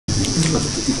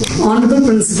Honorable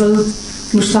Principal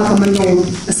Mushtaq Manoor,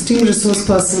 esteemed resource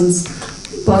person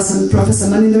Professor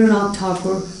Manindranath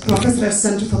Thakur, Professor at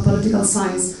Center for Political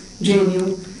Science,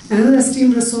 JNU, and another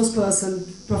esteemed resource person,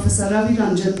 Professor Ravi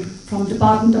Ranjan from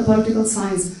Department of Political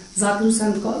Science,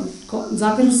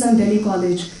 Zakir Hussain Delhi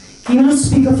College. Keynote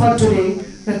speaker for today,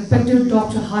 respected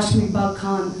Dr. Hashim Iqbal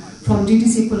Khan from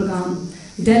GDC Kulgam,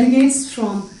 delegates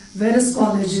from various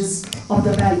colleges of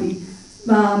the Valley,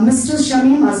 Mr.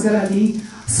 Samim Asgor Ali,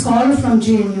 scholar from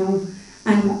JNU,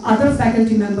 and other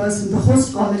faculty members in the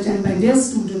host college, and my dear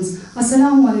students,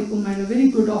 Assalamu alaikum and a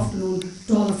very good afternoon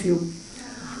to all of you.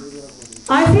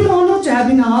 I feel honored to have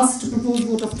been asked to propose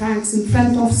vote of thanks in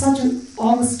front of such an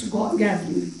august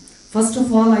gathering. First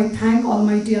of all, I thank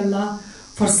Almighty Allah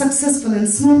for successful and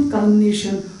smooth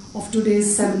culmination of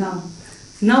today's seminar.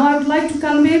 Now I would like to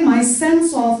convey my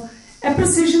sense of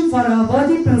appreciation for our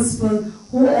worthy principal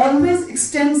who always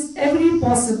extends every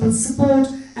possible support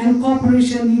and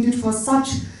cooperation needed for such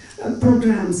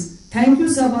programs. Thank you,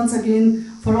 sir, once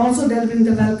again for also delivering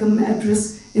the welcome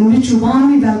address in which you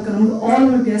warmly welcomed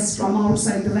all our guests from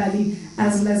outside the Valley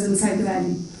as well as inside the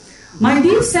Valley. My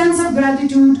deep sense of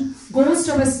gratitude goes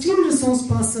to our esteemed resource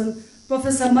person,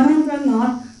 Professor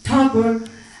Manindranath Thakur,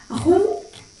 who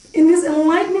in his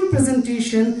enlightening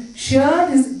presentation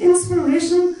shared his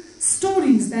inspirational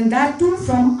stories, and that too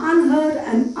from unheard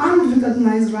and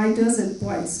unrecognized writers and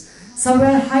poets. So we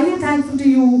are highly thankful to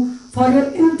you for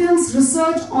your intense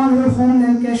research on your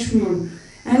homeland Kashmir.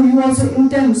 And you also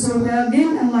intend, so we are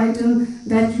again enlightened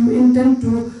that you intend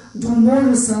to do more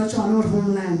research on our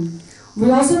homeland.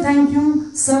 We also thank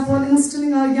you, sir, for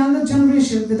instilling our younger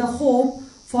generation with a hope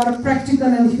for a practical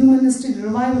and humanistic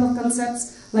revival of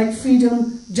concepts like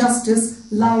freedom, justice,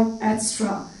 love,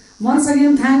 etc. Once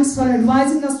again, thanks for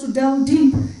advising us to delve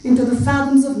deep into the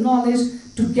fathoms of knowledge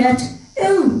to get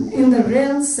ilm in the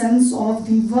real sense of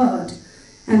the word.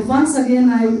 And once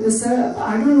again,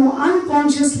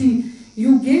 unconsciously,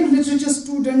 you gave literature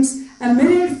students a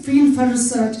myriad field for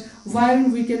research,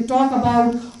 wherein we can talk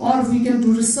about or we can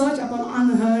do research upon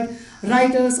unheard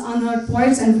writers, unheard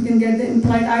poets, and we can get the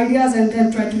implied ideas and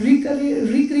then try to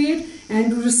recreate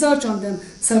and do research on them.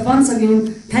 So once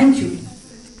again, thank you.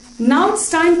 Now it's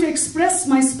time to express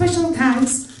my special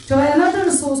thanks to another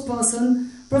resource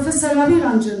person, Professor Ravi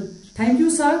Ranjan. Thank you,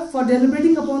 sir, for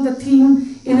deliberating upon the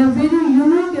theme in a very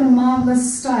unique and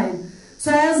marvelous style.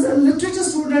 So as a literature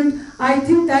student, I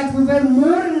think that we were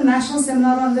more in a national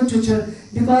seminar on literature,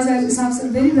 because as Isam sir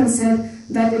very well said,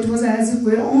 that it was as if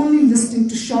we were only listening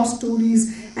to short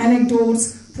stories,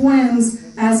 anecdotes, poems,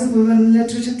 as if we were in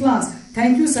literature class.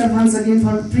 Thank you, sir, once again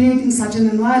for creating such an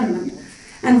environment.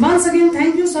 And once again,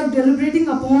 thank you for deliberating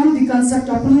upon the concept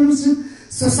of pluralistic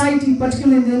society,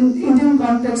 particularly in the Indian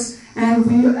context, and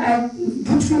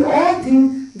which we all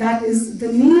think that is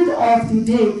the need of the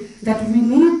day, that we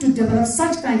need to develop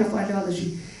such kind of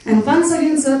ideology. And once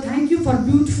again, sir, thank you for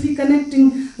beautifully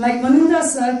connecting, like Manindra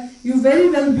sir, you very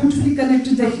well beautifully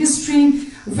connected the history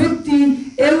with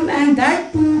the ilm, and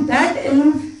that too, that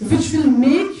ilm which will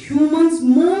make humans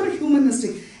more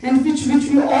humanistic, and which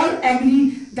we all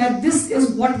agree that this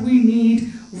is what we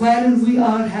need, wherein we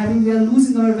are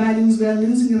losing our values, we are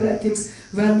losing our ethics,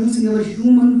 we are losing our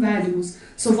human values.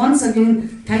 So once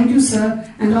again, thank you,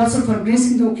 sir, and also for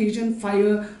gracing the occasion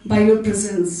by your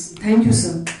presence. Thank you,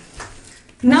 sir.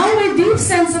 Now my deep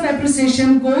sense of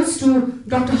appreciation goes to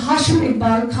Dr. Hashim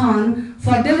Iqbal Khan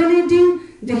for delineating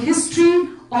the history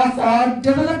of our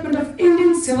development of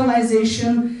Indian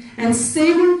civilization and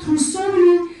saving through so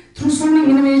many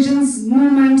innovations,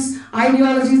 movements,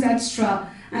 ideologies, etc.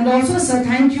 And also, sir,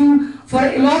 thank you for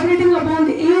elaborating upon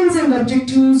the aims and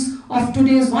objectives of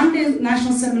today's one-day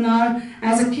national seminar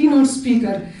as a keynote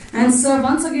speaker. And sir,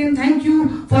 once again, thank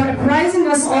you for apprising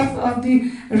us of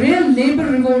the real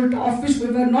labor revolt, of which we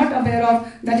were not aware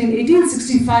of, that in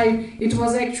 1865, it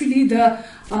was actually the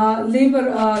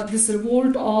this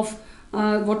revolt of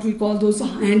what we call those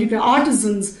handicraft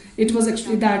artisans. It was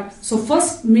actually that. So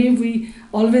 1st May we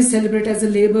always celebrate as a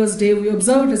Labour's Day, we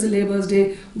observe it as a Labour's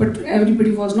Day, but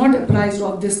everybody was not apprised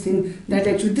of this thing, that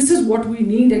actually this is what we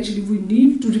need. Actually, we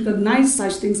need to recognize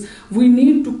such things. We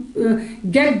need to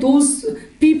get those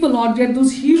people or get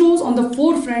those heroes on the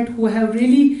forefront who have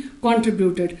really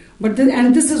contributed.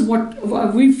 And this is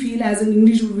what we feel as an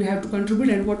individual we have to contribute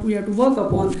and what we have to work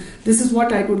upon. This is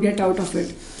what I could get out of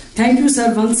it. Thank you,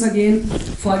 sir, once again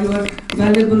for your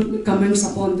valuable comments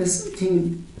upon this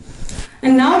theme.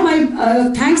 And now my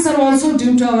thanks are also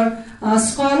due to our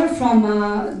scholar from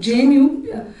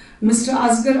JNU, Mr.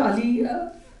 Asgor Ali,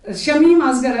 Samim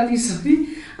Asgor Ali, sorry,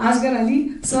 Asgor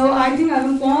Ali. So I think I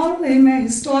will call him a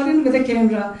historian with a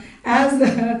camera, as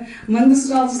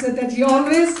Mandus also said, that he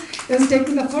always is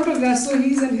taking the photographs, so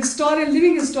he's an historian,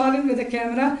 living historian with a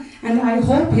camera, and I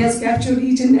hope he has captured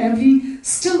each and every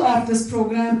still of this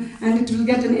program, and it will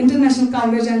get an international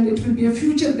coverage, and it will be a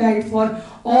future guide for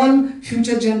all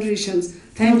future generations.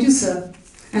 Thank you, sir.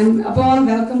 And a warm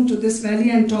welcome to this Valley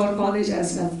and to college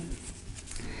as well.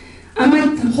 And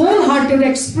my wholehearted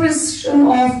expression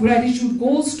of gratitude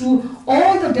goes to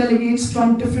all the delegates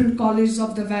from different colleges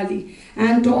of the Valley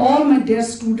and to all my dear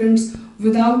students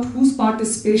without whose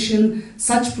participation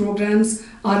such programs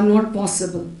are not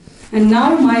possible. And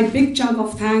now my big chunk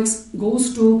of thanks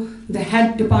goes to the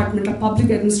Head Department of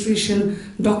Public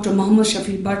Administration, Dr. Muhammad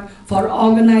Shafi Bhatt, for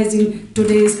organizing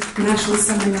today's national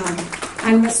seminar.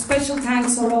 And my special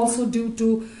thanks are also due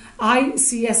to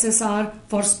ICSSR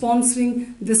for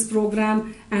sponsoring this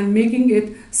program and making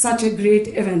it such a great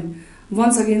event.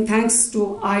 Once again, thanks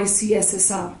to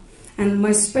ICSSR. And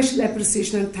my special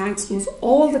appreciation and thanks goes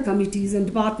all the committees and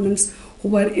departments who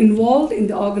were involved in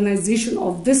the organization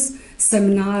of this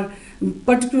seminar,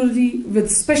 particularly with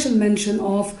special mention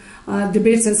of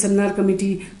Debates and Seminar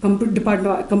Committee, Department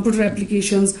of Computer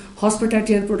Applications,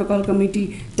 Hospitality and Protocol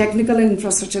Committee, Technical and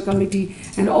Infrastructure Committee,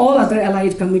 and all other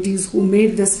allied committees who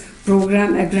made this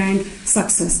program a grand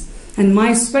success. And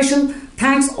my special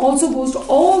thanks also goes to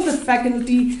all the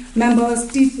faculty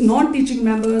members, non-teaching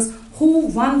members, who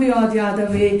one way or the other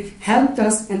way helped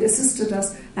us and assisted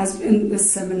us as in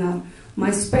this seminar. My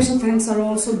special thanks are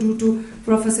also due to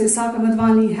Professor Isaac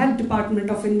Ahmedwani, Head Department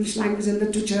of English Language and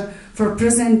Literature, for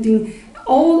presenting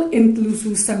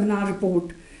all-inclusive seminar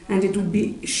report. And it would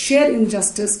be sheer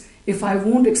injustice if I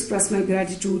won't express my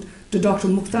gratitude to Dr.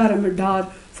 Mukhtar Ahmed Dar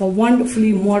for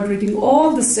wonderfully moderating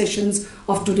all the sessions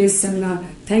of today's seminar.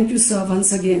 Thank you, sir,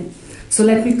 once again. So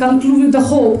let me conclude with the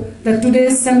hope that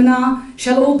today's seminar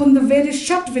shall open the very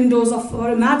shut windows of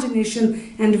our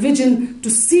imagination and vision to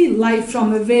see life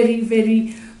from a very,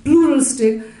 very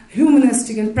pluralistic,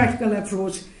 humanistic and practical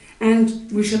approach.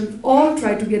 And we shall all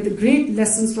try to get the great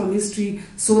lessons from history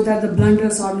so that the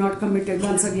blunders are not committed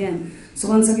once again. So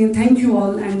once again, thank you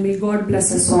all, and may God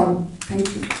bless us all. Thank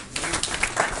you.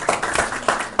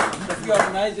 If you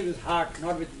organize it with heart,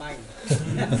 not with mind.